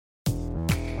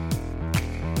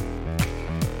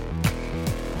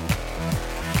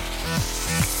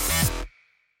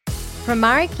From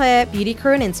Marie Claire Beauty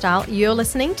Crew and InStyle, you're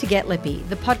listening to Get Lippy,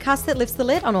 the podcast that lifts the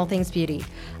lid on all things beauty.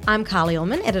 I'm Carly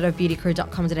Ullman, editor of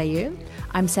beautycrew.com.au.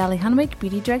 I'm Sally Hunwick,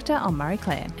 Beauty Director on Marie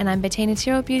Claire. And I'm Bettina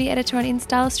Tyrrell, Beauty Editor on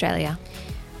InStyle Australia.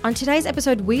 On today's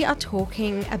episode, we are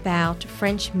talking about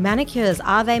French manicures.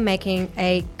 Are they making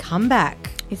a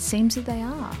comeback? It seems that they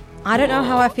are. I don't know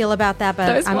how I feel about that,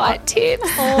 but Those white tips.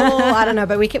 I don't know,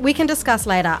 but we can discuss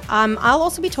later. I'll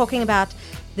also be talking about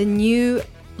the new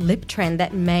lip trend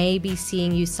that may be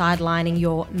seeing you sidelining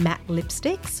your matte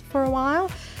lipsticks for a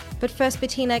while. But first,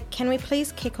 Bettina, can we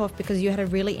please kick off because you had a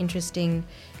really interesting...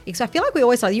 I feel like you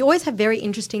always have very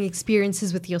interesting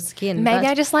experiences with your skin. Maybe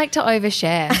I just like to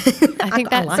overshare. I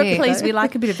think that's like it. Please, we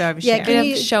like a bit of oversharing. Yeah,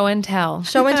 Bit of show and tell.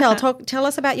 Show and tell. Tell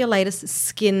us about your latest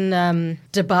skin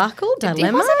debacle, dilemma.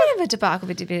 It was a bit of a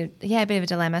debacle, a bit of a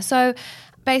dilemma. So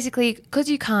basically, because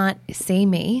you can't see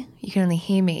me, you can only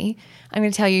hear me, I'm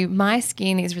going to tell you my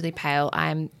skin is really pale.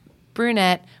 I'm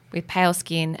brunette with pale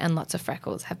skin and lots of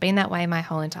freckles. Have been that way my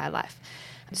whole entire life.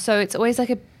 So it's always like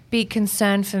a big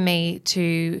concern for me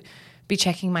to be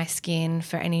checking my skin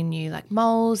for any new like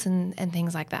moles and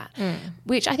things like that,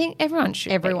 which I think everyone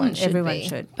should. Everyone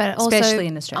should. But also, especially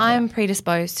in Australia. I'm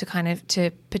predisposed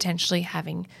to potentially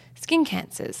having skin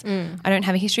cancers. I don't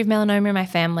have a history of melanoma in my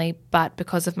family, but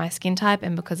because of my skin type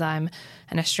and because I'm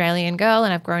an Australian girl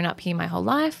and I've grown up here my whole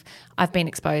life, I've been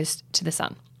exposed to the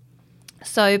sun.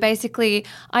 So basically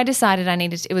I decided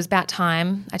it was about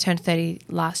time. I turned 30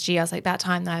 last year. I was like, about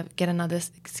time that I get another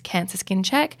cancer skin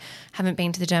check. Haven't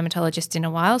been to the dermatologist in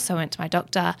a while, so I went to my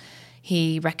doctor.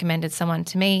 He recommended someone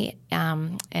to me,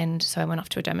 and so I went off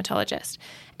to a dermatologist.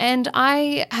 And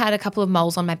I had a couple of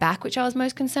moles on my back, which I was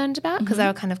most concerned about because they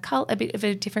were kind of a bit of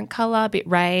a different colour, a bit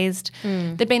raised.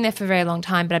 They'd been there for a very long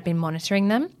time, but I'd been monitoring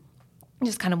them.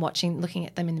 Just kind of looking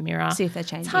at them in the mirror. See if they're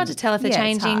changing. It's hard to tell if they're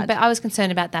changing, but I was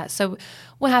concerned about that. So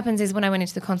what happens is when I went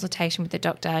into the consultation with the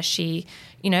doctor, she,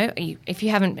 if you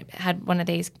haven't had one of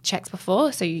these checks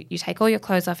before, so you take all your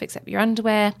clothes off except your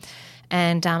underwear,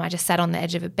 and I just sat on the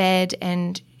edge of a bed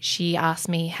and she asked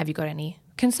me, have you got any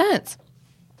concerns?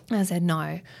 I said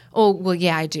no. Oh, well,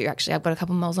 yeah, I do actually. I've got a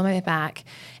couple of moles on my back.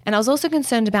 And I was also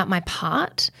concerned about my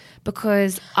part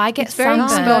because I get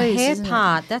sunburn. Your hair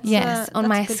part. On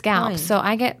my scalp. Point. So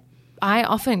I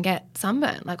often get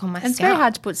sunburn, like on my scalp. And it's very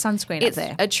hard to put sunscreen up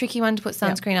there. It's a tricky one to put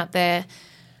sunscreen up there.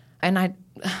 And I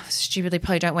stupidly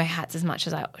probably don't wear hats as much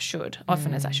as I should,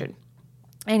 often as I should.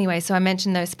 Anyway, so I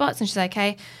mentioned those spots and she's like,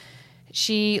 okay.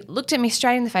 She looked at me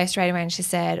straight in the face straight away and she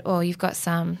said, oh, you've got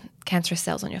some cancerous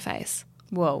cells on your face.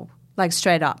 Whoa, like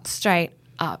straight up. Straight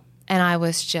up. And I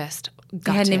was just gutted.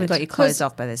 You hadn't even got your clothes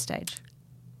off by this stage.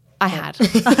 I had.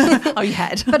 Oh, you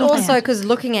had. But also because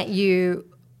looking at you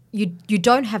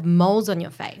don't have moles on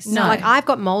your face. No. Like I've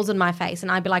got moles on my face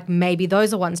and I'd be like, maybe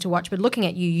those are ones to watch. But looking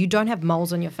at you don't have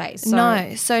moles on your face. So.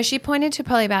 No. So she pointed to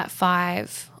probably about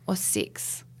 5 or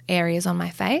 6 areas on my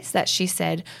face that she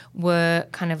said were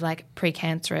kind of like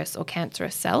precancerous or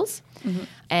cancerous cells. Mm-hmm.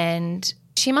 And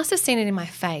she must have seen it in my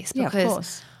face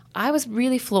because I was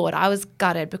really flawed. I was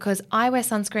gutted because I wear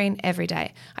sunscreen every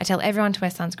day. I tell everyone to wear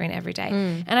sunscreen every day.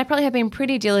 And I probably have been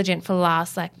pretty diligent for the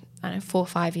last 4 or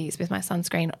 5 years with my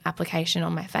sunscreen application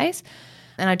on my face.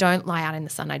 And I don't lie out in the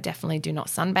sun. I definitely do not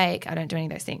sunbake. I don't do any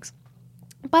of those things.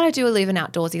 But I do live an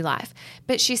outdoorsy life.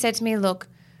 But she said to me, look,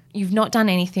 you've not done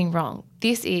anything wrong.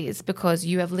 This is because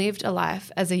you have lived a life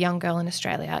as a young girl in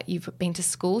Australia. You've been to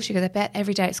school. She goes, I bet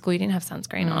every day at school you didn't have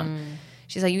sunscreen on.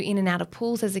 She's like, you're in and out of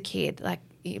pools as a kid. Like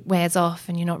it wears off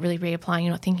and you're not really reapplying.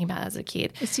 You're not thinking about it as a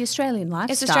kid. It's the Australian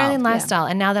lifestyle. It's Australian lifestyle.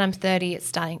 And now that I'm 30,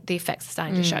 the effects are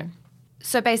starting to show.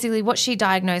 So basically what she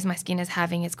diagnosed my skin as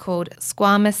having is called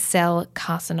squamous cell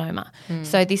carcinoma.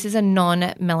 So this is a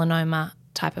non-melanoma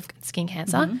type of skin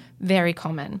cancer, very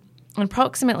common. And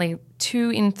approximately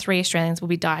 2 in 3 Australians will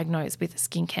be diagnosed with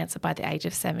skin cancer by the age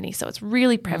of 70. So it's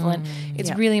really prevalent.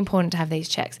 It's really important to have these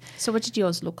checks. So what did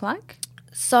yours look like?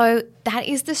 So that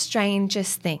is the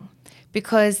strangest thing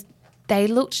because they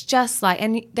looked just like,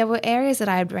 and there were areas that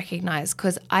I had recognised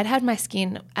because I'd had my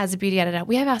skin as a beauty editor.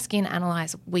 We have our skin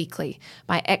analysed weekly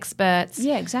by experts.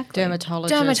 Yeah, exactly. Dermatologists,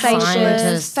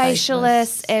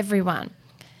 facialists, everyone.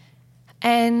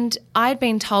 And I'd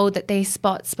been told that these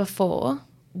spots before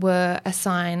were a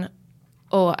sign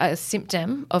or a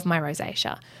symptom of my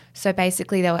rosacea. So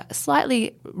basically they were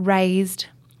slightly raised,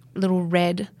 little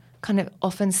red, kind of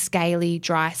often scaly,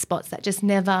 dry spots that just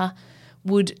never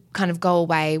would kind of go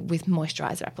away with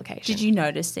moisturiser application. Did you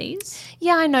notice these?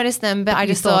 Yeah, I noticed them, but I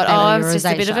just thought, it was just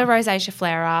a bit of a rosacea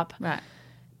flare-up. Right.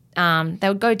 They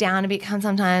would go down a bit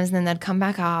sometimes and then they'd come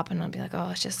back up and I'd be like,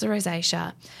 oh, it's just the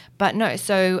rosacea. But no,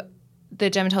 so the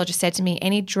dermatologist said to me,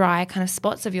 any dry kind of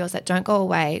spots of yours that don't go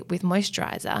away with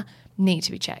moisturizer need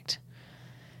to be checked.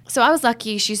 So I was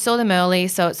lucky. She saw them early,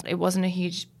 so it wasn't a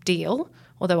huge deal,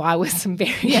 although I was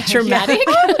very dramatic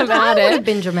about I would it. have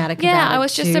been dramatic Yeah, about it I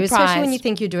was just too, surprised. especially when you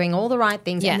think you're doing all the right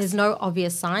things Yes. and there's no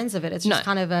obvious signs of it. It's just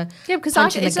kind of a because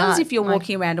punch in the it's not as gut. if you're Like,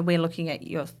 walking around and we're looking at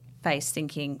your face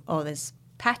thinking, oh, there's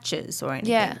patches or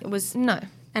anything. Yeah. It was No.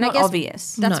 and not I guess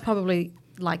obvious. That's No. probably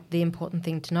like the important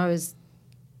thing to know is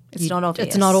It's not obvious.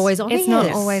 It's not always obvious. It's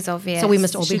not always obvious. So we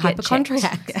must all Should be get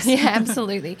hypochondriacs. Yeah,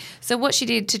 absolutely. So what she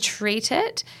did to treat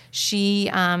it,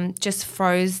 she just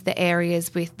froze the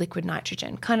areas with liquid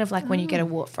nitrogen, kind of like when you get a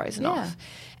wart frozen off.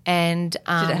 And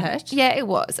Did it hurt? Yeah, it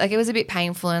was. Like, it was a bit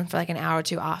painful, and for like an hour or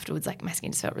two afterwards, like my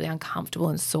skin just felt really uncomfortable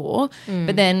and sore.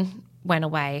 But then went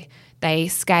away. They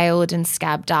scaled and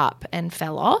scabbed up and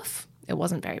fell off. It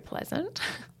wasn't very pleasant.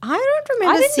 I don't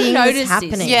remember didn't seeing notice this this.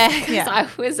 happening. Yeah, because I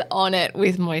was on it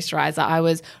with moisturizer. I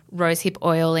was rosehip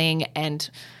oiling and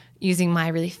using my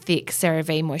really thick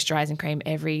CeraVe moisturizing cream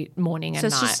every morning and So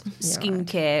it's night. just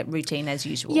skincare routine as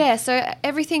usual. Yeah, so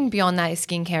everything beyond that is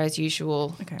skincare as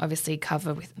usual. Obviously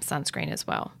cover with sunscreen as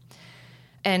well.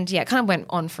 And yeah, it kind of went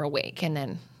on for a week, and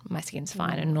then my skin's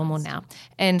fine and normal now.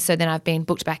 And so then I've been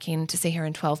booked back in to see her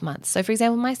in 12 months. So for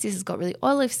example, my sister's got really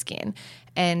olive skin,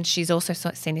 and she's also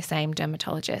seen the same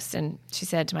dermatologist. And she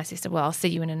said to my sister, well, I'll see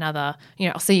you in another,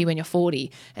 I'll see you when you're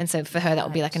 40. And so for her, that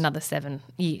would be like another 7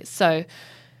 years. So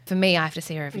for me, I have to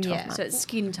see her every 12 months. So it's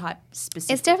skin type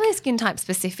specific. It's definitely skin type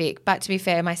specific, but to be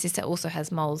fair, my sister also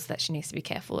has moles that she needs to be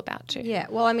careful about too. Yeah,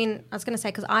 well, I mean, I was going to say,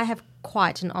 because I have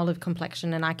quite an olive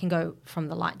complexion and I can go from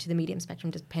the light to the medium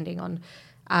spectrum depending on,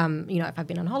 if I've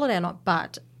been on holiday or not.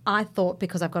 But I thought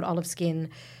because I've got olive skin,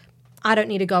 I don't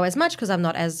need to go as much because I'm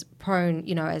not as prone,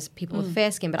 as people with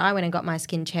fair skin. But I went and got my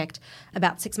skin checked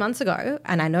about 6 months ago,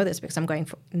 and I know this because I'm going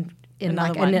for in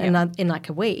like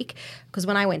a week. Because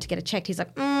when I went to get it checked, he's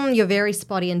like, "You're very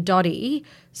spotty and dotty,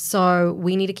 so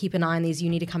we need to keep an eye on these. You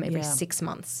need to come every 6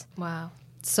 months." Wow.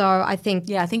 So I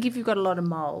think, I think if you've got a lot of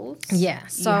moles, so you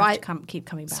have I to keep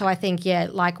coming back. So I think,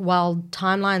 like while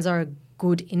timelines are a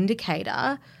good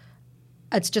indicator,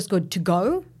 it's just good to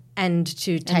go and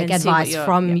to take then see what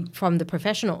advice from the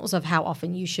professionals of how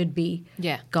often you should be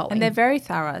going. and they're very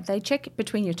thorough. They check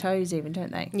between your toes even,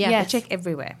 don't they? Yeah. Yes. They check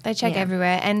everywhere. They check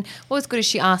everywhere. And what was good is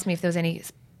she asked me if there was any,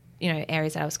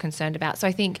 areas that I was concerned about. So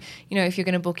I think, if you're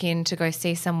going to book in to go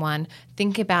see someone,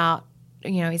 think about,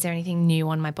 is there anything new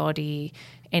on my body,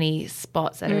 any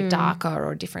spots that are darker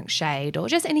or a different shade, or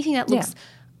just anything that looks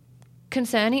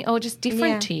concerning or just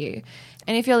different to you.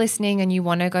 And if you're listening and you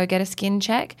want to go get a skin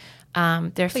check, there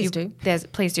are Please do.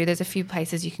 Please do. There's a few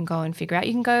places you can go and figure out.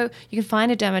 You can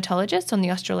find a dermatologist on the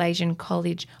Australasian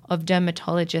College of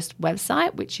Dermatologists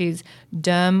website, which is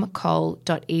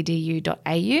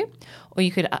dermcol.edu.au, or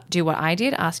you could do what I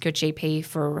did, ask your GP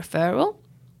for a referral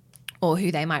or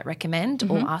who they might recommend,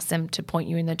 or ask them to point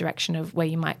you in the direction of where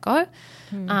you might go.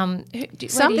 Some There's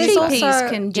GPs also-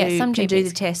 can do some do GPs. the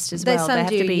test as There's well. some They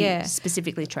have to do, be yeah.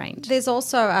 specifically trained. There's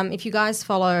also, if you guys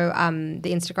follow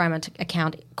the Instagram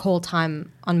account Call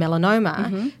Time on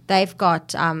Melanoma, they've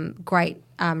got great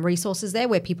resources there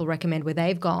where people recommend where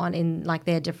they've gone in like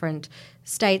their different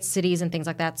states, cities and things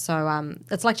like that. So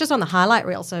it's like just on the highlight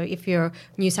reel. So if you're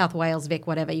New South Wales, Vic,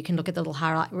 whatever, you can look at the little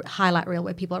highlight reel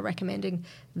where people are recommending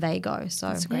they go. So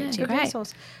that's great tip. Great.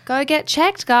 Go get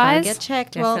checked, guys. Get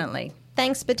checked. Definitely. Well,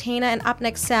 thanks, Bettina. And up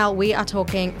next, Sal, we are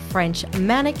talking French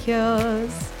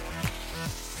manicures.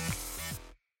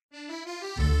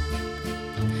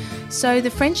 So the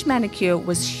French manicure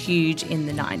was huge in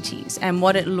the 90s, and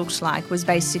what it looked like was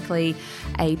basically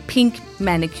a pink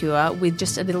manicure with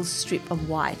just a little strip of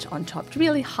white on top to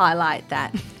really highlight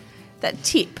that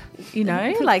tip,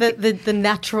 like the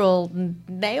natural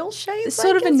nail shades. it's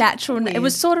sort of a natural. It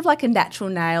was sort of like a natural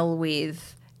nail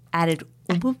with added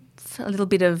oomph, a little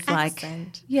bit of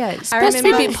Accent. it's supposed to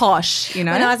be a bit posh, When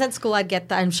I was at school, I'd get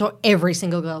that. I'm sure every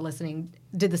single girl listening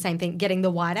did the same thing, getting the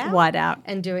white out. White out.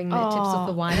 And doing the tips of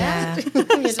the white out.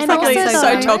 And also so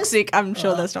though, toxic. I'm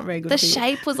sure that's not very good. the for you.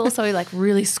 shape was also like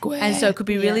really square. And so it could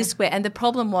be really square. And the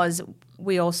problem was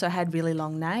we also had really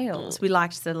long nails. We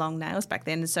liked the long nails back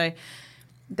then. And so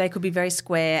they could be very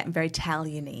square and very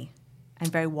Italian-y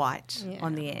and very white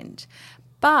on the end.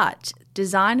 But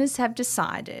designers have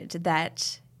decided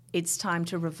that it's time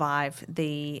to revive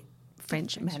the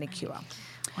French manicure.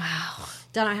 Wow.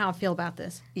 Don't know how I feel about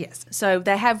this. Yes. So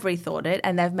they have rethought it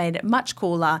and they've made it much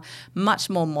cooler, much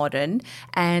more modern.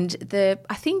 And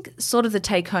I think sort of the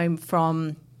take home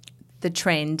from the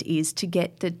trend is to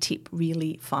get the tip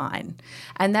really fine.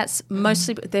 And that's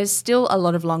mostly, there's still a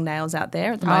lot of long nails out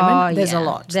there at the moment. There's a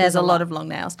lot. There's a lot of long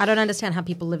nails. I don't understand how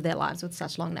people live their lives with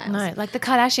such long nails. No, like the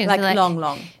Kardashians. Like they're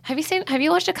long. Have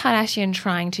you watched a Kardashian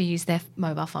trying to use their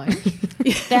mobile phone?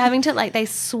 They're having to they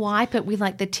swipe it with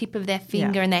like the tip of their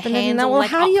finger and their hands all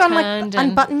how do you upturned and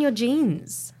unbutton your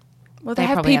jeans? Well, They they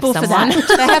have probably have people for someone.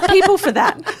 that. They have people for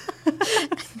that.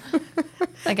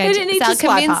 Okay, They didn't need Sal, to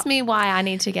swipe convince up. me why I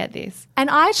need to get this. And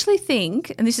I actually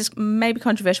think, and this is maybe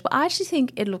controversial, but I actually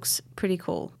think it looks pretty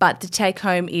cool. But the take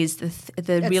home is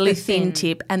the really the thin thin.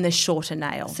 tip and the shorter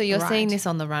nail. So you're seeing Right. this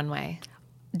on the runway.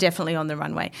 Definitely on the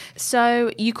runway. So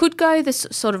you could go this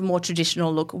sort of more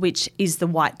traditional look, which is the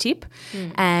white tip.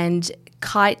 And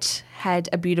Kite had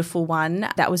a beautiful one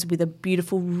that was with a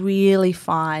beautiful, really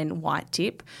fine white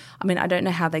tip. I mean, I don't know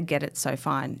how they get it so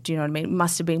fine. Do you know what I mean? It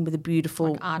must have been with a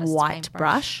beautiful artist's white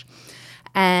paintbrush. brush.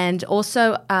 And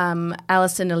also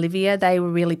Alice and Olivia, they were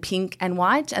really pink and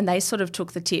white, and they sort of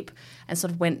took the tip and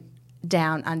sort of went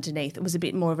down underneath. It was a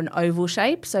bit more of an oval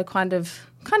shape, so kind of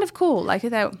cool. Like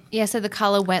that. Yeah, so the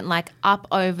colour went like up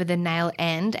over the nail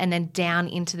end and then down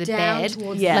into the Down bed,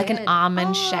 towards the like an bed.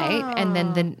 almond shape, and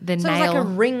then the So nail. it's like a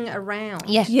ring around.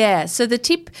 yeah. Yeah, so the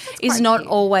tip is not It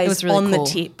always was really on cool.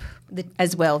 the tip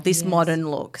as well, this modern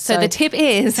look. So the tip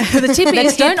is the tip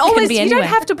is can be you anywhere. don't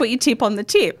have to put your tip on the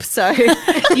tip. So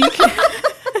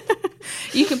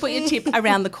you can put your tip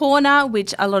around the corner,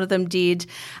 which a lot of them did.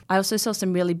 I also saw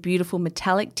some really beautiful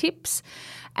metallic tips.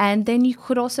 And then you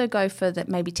could also go for that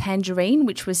maybe tangerine,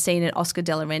 which was seen at Oscar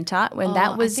de la Renta when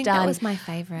that was I think done. that was my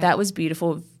favourite. That was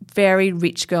beautiful. Very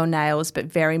rich girl nails, but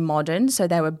very modern. So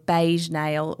they were beige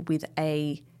nail with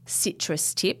a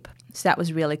citrus tip. So that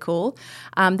was really cool.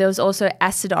 There was also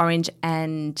acid orange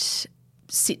and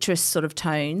citrus sort of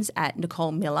tones at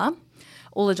Nicole Miller.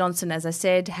 Ulla Johnson, as I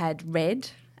said, had red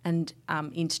and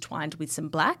intertwined with some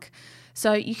black.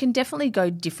 So you can definitely go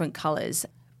different colours.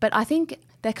 But I think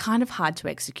they're kind of hard to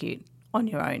execute on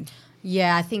your own.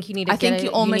 Yeah, I think you need to I think you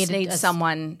almost a- need a-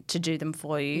 someone to do them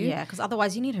for you. Yeah, because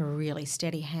otherwise you need a really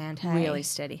steady hand. Hey? Really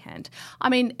steady hand. I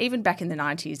mean, even back in the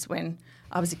 90s when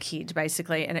I was a kid,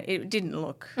 basically, and it didn't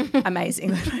look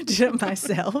amazing when I did it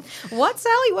myself. What,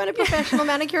 Sally? You weren't a professional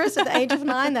manicurist at the age of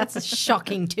 9? That's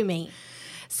shocking to me.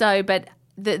 So, but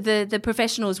the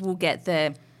professionals will get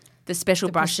the special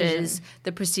brushes, precision.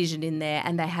 the precision in there,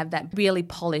 and they have that really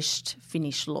polished,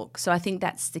 finished look. So I think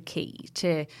that's the key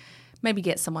to maybe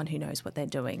get someone who knows what they're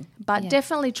doing. But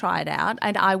definitely try it out,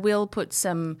 and I will put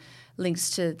some links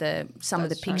to some of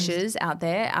the pictures out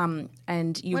there,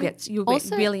 and you'll get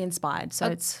also- really inspired. So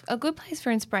it's a good place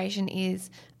for inspiration is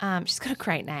she's got a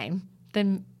great name.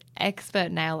 The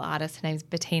expert nail artist, her name's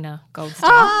Bettina Goldstein.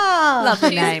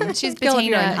 lovely name. She's Girl of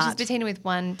your own Bettina. She's heart. Bettina with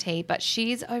one T, but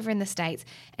she's over in the States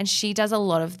and she does a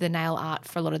lot of the nail art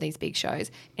for a lot of these big shows.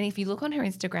 And if you look on her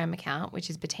Instagram account, which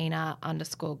is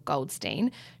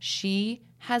Bettina_Goldstein, she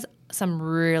has some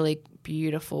really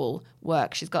beautiful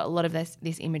work. She's got a lot of this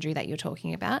imagery that you're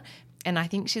talking about. And I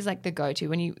think she's like the go-to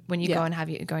when you go and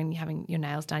having your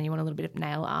nails done, you want a little bit of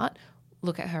nail art,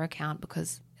 look at her account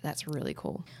because that's really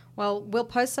cool. Well, we'll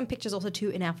post some pictures also too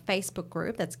in our Facebook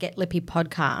group. That's Get Lippy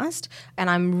Podcast. And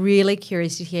I'm really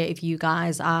curious to hear if you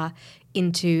guys are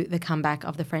into the comeback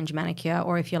of the French manicure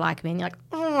or if you're like me and you're like,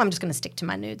 I'm just going to stick to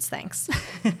my nudes, thanks.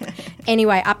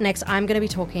 Anyway, up next, I'm going to be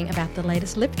talking about the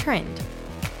latest lip trend.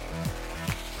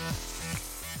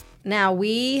 Now,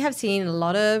 we have seen a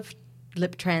lot of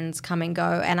lip trends come and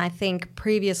go. And I think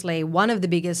previously one of the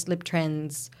biggest lip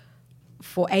trends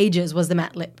for ages was the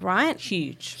matte lip, right?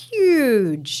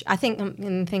 Huge. I think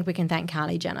we can thank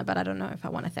Kylie Jenner, but I don't know if I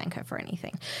want to thank her for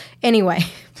anything. Anyway,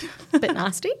 a bit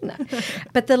nasty. No.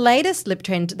 But the latest lip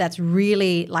trend that's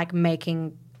really like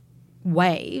making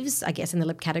waves, I guess in the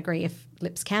lip category, if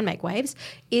lips can make waves,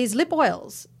 is lip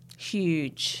oils.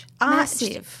 Huge.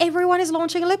 Massive. Everyone is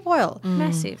launching a lip oil.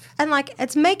 Massive. And like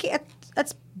it's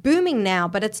booming now,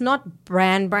 but it's not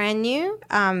brand new.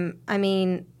 I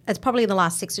mean, it's probably in the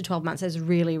last 6 to 12 months has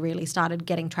really, really started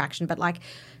getting traction. But like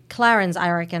Clarins, I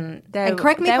reckon, and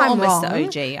correct me if I'm almost wrong, the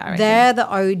OG, I reckon. they're the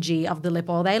OG of the lip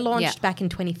oil. They launched back in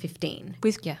 2015.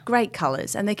 With great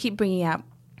colours, and they keep bringing out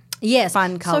Yes.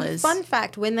 fun colours. So fun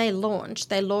fact, when they launched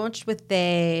with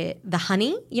the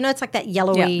honey. You know, it's like that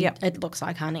yellowy, it looks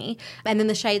like honey. And then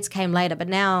the shades came later, but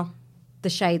now the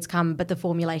shades come, but the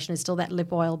formulation is still that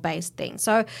lip oil based thing.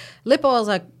 So lip oils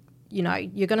are, you know,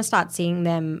 you're going to start seeing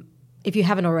them. If you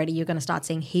haven't already, you're going to start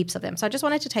seeing heaps of them. So I just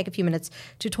wanted to take a few minutes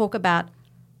to talk about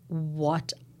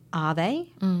what are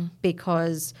they,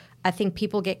 because I think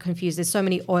people get confused. There's so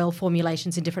many oil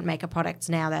formulations in different makeup products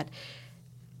now that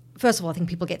first of all, I think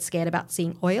people get scared about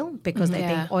seeing oil because they Yeah.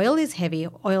 think oil is heavy,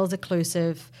 oil is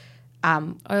occlusive.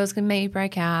 Oils can make you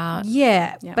break out.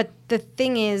 Yeah, Yeah. but the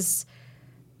thing is,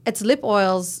 it's lip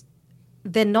oils.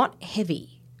 They're not heavy.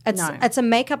 No. It's a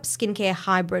makeup skincare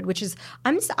hybrid, which is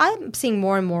I'm seeing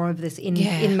more and more of this in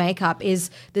makeup. Is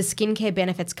the skincare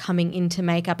benefits coming into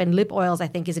makeup, and lip oils I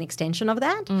think is an extension of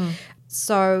that.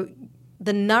 So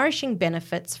the nourishing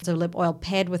benefits of lip oil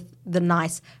paired with the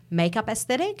nice makeup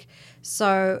aesthetic.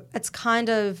 So it's kind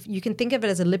of, you can think of it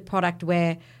as a lip product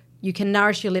where you can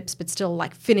nourish your lips but still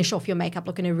like finish off your makeup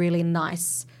look in a really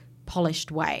nice,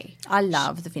 polished way. I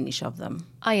love the finish of them.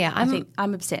 Oh yeah, I think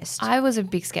I'm obsessed. I was a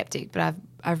big skeptic, but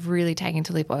I've really taken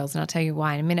to lip oils, and I'll tell you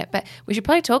why in a minute. But we should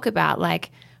probably talk about like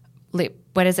lip.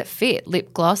 Where does it fit?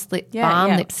 Lip gloss, lip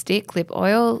balm, lipstick, lip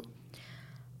oil.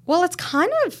 Well, it's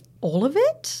kind of all of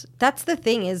it. That's the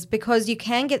thing, is because you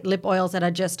can get lip oils that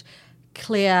are just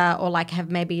clear or like have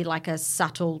maybe like a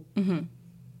subtle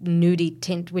nudie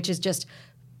tint, which is just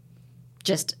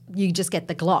you just get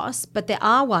the gloss. But there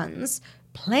are ones,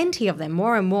 plenty of them,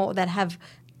 more and more, that have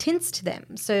tints to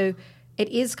them. So it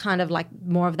is kind of like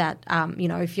more of that,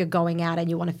 if you're going out and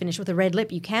you want to finish with a red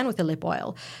lip, you can with a lip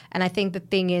oil. And I think the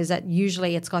thing is that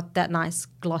usually it's got that nice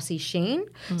glossy sheen.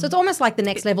 So it's almost like the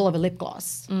next level of a lip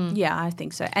gloss. Yeah, I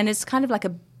think so. And it's kind of like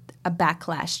a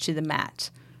backlash to the matte.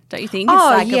 Don't you think?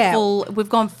 Oh, It's like yeah. we've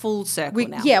gone full circle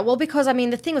now. Yeah, well, because, I mean,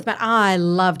 the thing with matte, I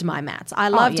loved my mattes. I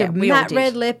loved yeah, a we all matte did.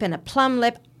 red lip and a plum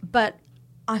lip, but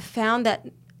I found that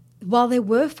while there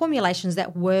were formulations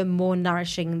that were more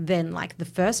nourishing than, like, the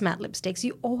first matte lipsticks,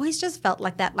 you always just felt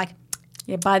like that, like,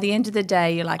 Yeah, by the end of the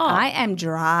day, you're like, I am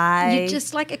dry. you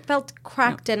just, like, it felt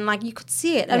cracked and, like, you could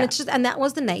see it. And Yeah. it's just, and that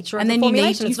was the nature and of then the you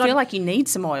formulation. you It's feel not- like you need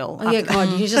some oil. Oh, yeah, after-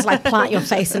 God, you just like plant your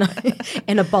face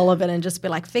in a bowl of it and just be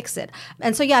like, fix it.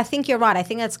 And so, yeah, I think you're right. I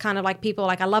think that's kind of like people are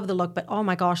like, I love the look, but oh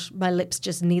my gosh, my lips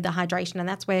just need the hydration. And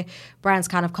that's where brands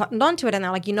kind of cottoned onto it. And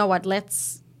they're like, you know what,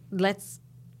 let's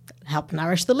help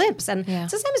nourish the lips. And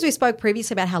it's the same as we spoke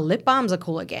previously about how lip balms are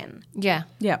cool again. Yeah.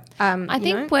 Yeah. I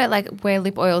think where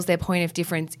lip oils, their point of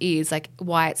difference is like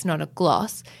why it's not a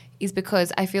gloss is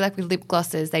because I feel like with lip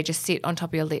glosses, they just sit on top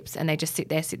of your lips and they just sit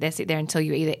there until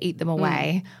you either eat them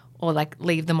away or like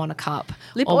leave them on a cup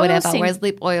Lip or oils whatever. seem- Whereas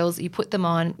lip oils, you put them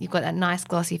on, you've got that nice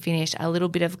glossy finish, a little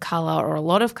bit of colour or a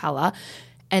lot of colour,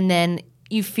 and then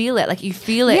you feel it. Like you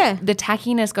feel it. Yeah. The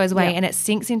tackiness goes away Yeah. and it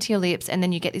sinks into your lips, and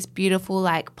then you get this beautiful,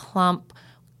 like plump,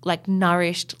 like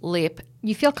nourished lip.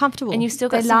 You feel comfortable. And you've still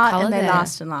They got some colour and they there.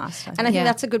 last and last. And I think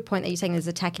that's a good point that you're saying is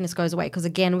the tackiness goes away. Because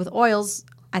again, with oils,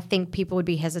 I think people would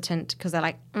be hesitant because they're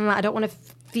like, I don't want to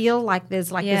feel like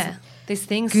there's like this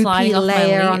thing this goopy sliding off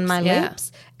layer my lips. on my Yeah.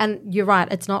 lips. And you're right,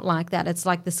 it's not like that. It's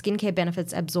like the skincare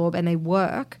benefits absorb and they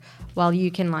work while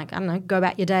you can, like, I don't know, go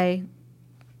about your day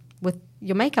with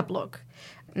your makeup look.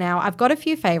 Now, I've got a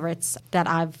few favorites that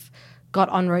I've got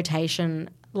on rotation.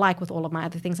 Like with all of my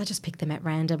other things, I just pick them at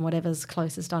random, whatever's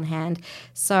closest on hand.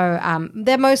 So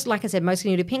they're like I said,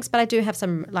 mostly nude pinks, but I do have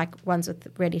some like ones with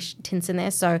reddish tints in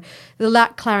there. So the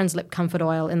Clarins Lip Comfort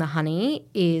Oil in the honey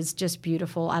is just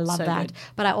beautiful. I love So that. good.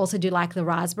 But I also do like the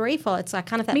raspberry. It's like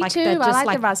kind of that Me like too. that I just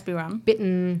like the raspberry rum.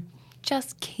 bitten,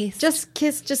 Just kiss. just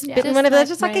bitten, Just whatever. like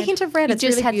Just like a red. hint of red. You It's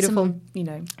just really had beautiful. some,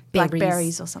 Berries.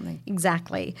 blackberries or something.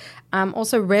 Exactly.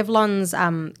 Also, Revlon's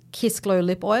Kiss Glow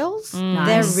lip oils. Nice.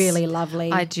 They're really lovely.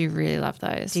 I do really love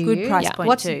those. Do Good you? price Yeah. point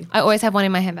What's- too. I always have one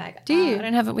in my handbag. Do you? I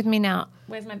don't have it with me now.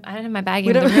 I don't have my bag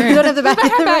we in the don't, room. we don't have the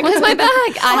bag. Where's my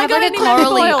bag? I have God, like I a need my lip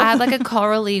corally. oil. I have like a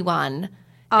corally one.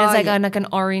 And it's like, yeah. like an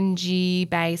orangey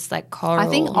base, like coral. I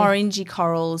think orangey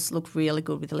corals look really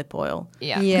good with the lip oil.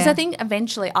 Yeah. Yeah. Because I think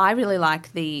eventually I really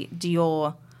like the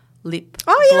Dior lip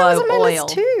Oh, yeah, that was glow on my list oil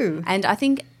too. And I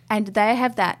think they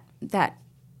have that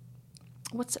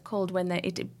what's it called when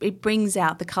it brings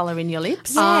out the color in your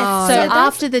lips. Yes.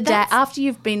 So Yeah, after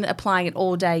you've been applying it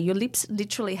all day, your lips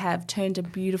literally have turned a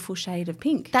beautiful shade of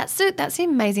pink. That's the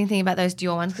amazing thing about those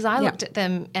Dior ones because I looked at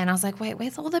them and I was like, wait,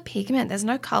 where's all the pigment? There's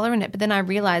no color in it. But then I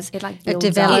realized It like It builds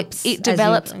develops. up. it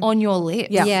develops on your lips.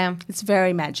 Yeah. Yeah. It's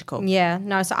very magical. Yeah,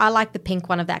 no, so I like the pink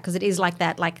one of that because it is like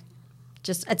that, like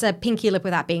just it's a pinky lip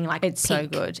without being like It's so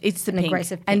pink. good. It's the An pink.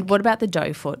 aggressive And pink. what about the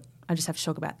doe foot? I just have to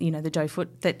talk about, the doe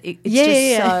foot. That it's Yeah, just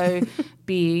yeah, so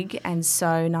big and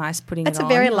so nice putting It's it a on.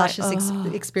 very Like, luscious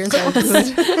oh. experience. So good. Sal,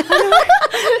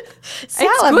 It's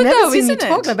I've good never though, seen you isn't it?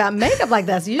 talking about makeup like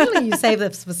this. Usually you save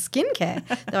this for skincare,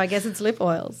 though I guess it's lip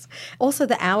oils. Also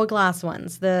the Hourglass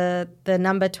ones, the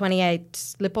number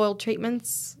 28 lip oil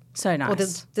treatments. So nice.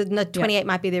 Or the 28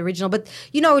 might be the original, but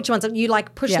you know which ones. You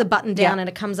like push Yeah. the button down Yeah. and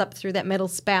it comes up through that metal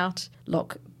spout.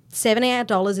 Look,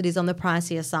 $78 it is on the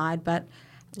pricier side, but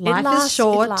Life lasts, is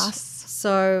short. it lasts.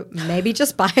 So maybe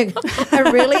just buy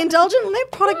a really indulgent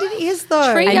lip product. It is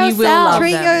though. Treat And you will love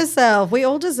Treat them. yourself. We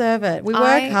all deserve it. We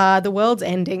work hard. The world's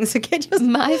ending. So get yourself.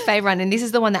 My favourite one, and this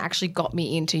is the one that actually got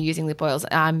me into using lip oils,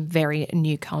 I'm very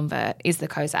new convert, is the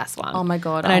Kosas one. Oh my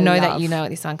God, And I I know love. that you know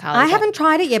this one, Carly. I but- haven't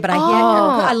tried it yet, but I hear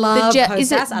I love Kosas.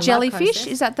 Is I it love jellyfish? Kosas.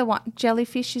 Is that the one?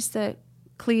 Jellyfish is the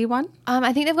clear one.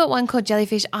 I think they've got one called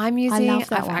Jellyfish. I'm using. love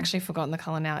that I've one. actually forgotten the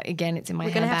color now. Again, it's in my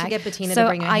We're handbag. gonna have to get Bettina to so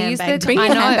bring her I use handbag. the. Bring I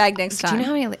your know. handbag next Do you know time.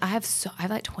 how many? I have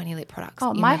like 20 lip products.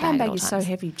 Oh, in my bag at handbag all is so times.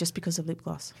 heavy just because of lip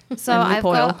gloss. So and lip I've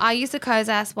oil. got. I use the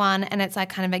Kosas one, and it's like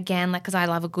kind of again like because I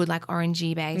love a good like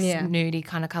orangey base, Yeah. nudie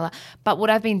kind of color. But what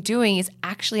I've been doing is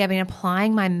actually I've been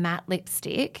applying my matte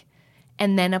lipstick,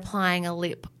 and then applying a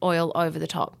lip oil over the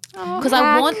top. Because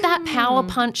I want that power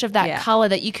punch of that Yeah. color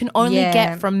that you can only Yeah.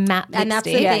 get from matte lipstick. And that's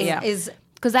the thing yeah. is,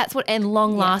 Because that's what and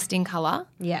long lasting color.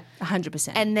 yeah.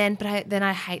 100%. And then, then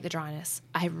I hate the dryness.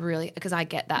 I really because I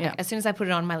get that Yeah. as soon as I put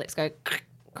it on, my lips go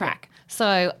crack.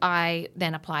 So I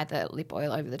then apply the lip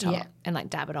oil over the top Yeah. and like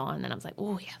dab it on, and I was like,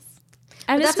 oh yes.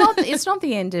 And it's not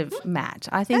the end of matte.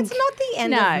 I think That's not the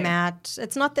end No. of matte.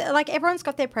 It's not like everyone's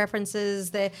got their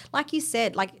preferences. They're like you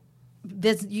said, like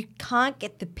you can't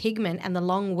get the pigment and the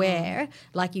long wear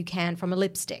like you can from a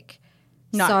lipstick.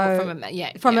 No, so,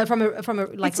 from a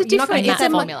like It's a you're not gonna different get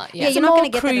that formula, yeah. Yeah, It's you're a not more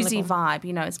going to get that in cruisy lip oil. vibe.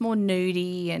 You know, it's more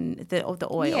nudie and the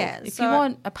oil. Yeah, If so- you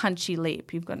want a punchy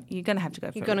lip, you're going to have to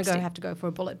go for You're a going to lipstick. have to go for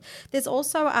a bullet. There's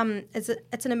also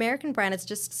it's an American brand. It's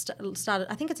just started.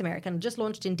 I think it's American. Just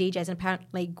launched in DJs, and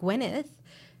apparently Gwyneth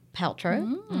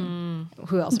Paltrow.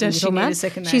 Who else? Does she Little need man? a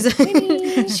second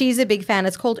name? She's a big fan.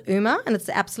 It's called Uma, and it's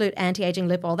the absolute anti-aging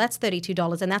lip oil. That's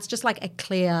 $32, and that's just like a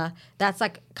clear. That's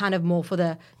like kind of more for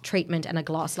the treatment and a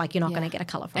gloss. Like you're not going to get a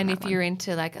color from And that if one. you're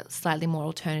into like a slightly more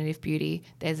alternative beauty,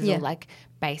 there's Yeah. all like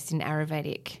based in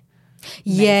Ayurvedic.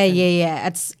 yeah.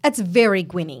 It's very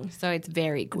Gwynny. So it's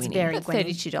very Gwynny. very But Gwynny.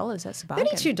 $32, that's a bargain.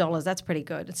 $32. That's pretty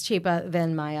good. It's cheaper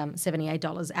than my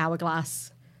 $78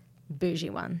 Hourglass bougie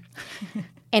one.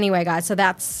 Anyway, guys, so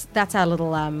that's our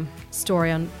little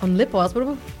story on lip oils. But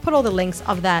we'll put all the links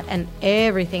of that and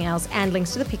everything else and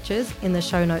links to the pictures in the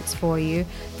show notes for you.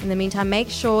 In the meantime, make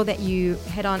sure that you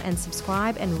head on and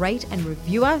subscribe and rate and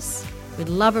review us. We'd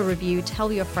love a review.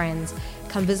 Tell your friends.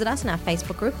 Come visit us in our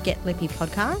Facebook group, Get Lippy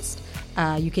Podcast.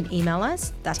 You can email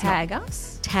us. Tag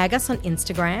us. Tag us on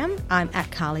Instagram. I'm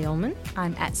at Carly Ullman.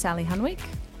 I'm at Sally Hunwick.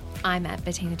 I'm at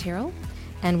Bettina Tyrrell.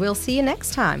 And we'll see you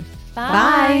next time.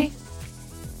 Bye.